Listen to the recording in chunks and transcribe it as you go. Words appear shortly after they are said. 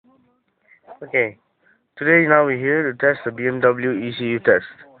Okay, today now we're here to test the BMW ECU test.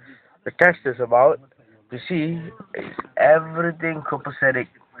 The test is about to see is everything copacetic.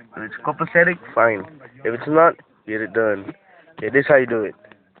 If it's copacetic, fine. If it's not, get it done. Okay, this is how you do it.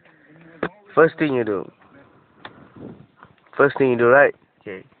 First thing you do. Right?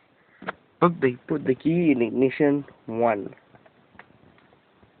 Okay. Put the key in ignition 1.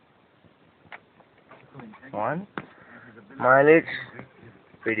 1. Mileage.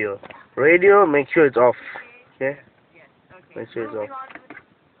 Radio. Radio, make sure it's off. Okay? Make sure it's off.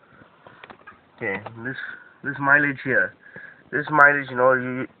 Okay, this mileage here. This mileage,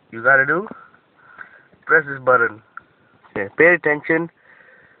 you gotta do. Press this button. Okay, pay attention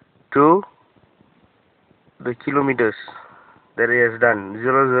to the kilometers that it has done.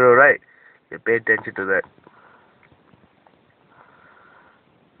 00, right? Okay, pay attention to that.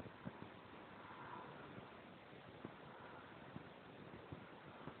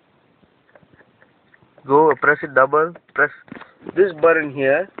 Go press it double. Press this button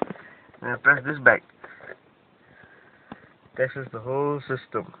here and press this back. Tests the whole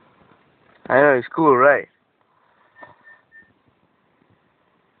system. I know, it's cool, right?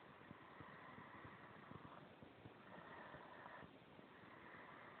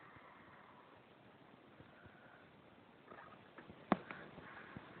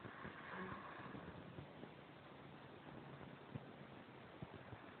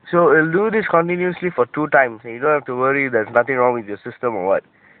 So it'll do this continuously for 2 times. And you don't have to worry there's nothing wrong with your system or what.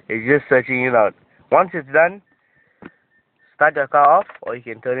 It's just searching it out. Once it's done, start your car off, or you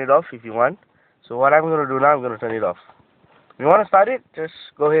can turn it off if you want. So what I'm going to do now, I'm going to turn it off. If you want to start it, just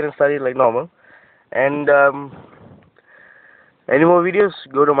go ahead and start it like normal. And any more videos,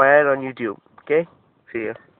 go to my ad on YouTube. Okay? See ya.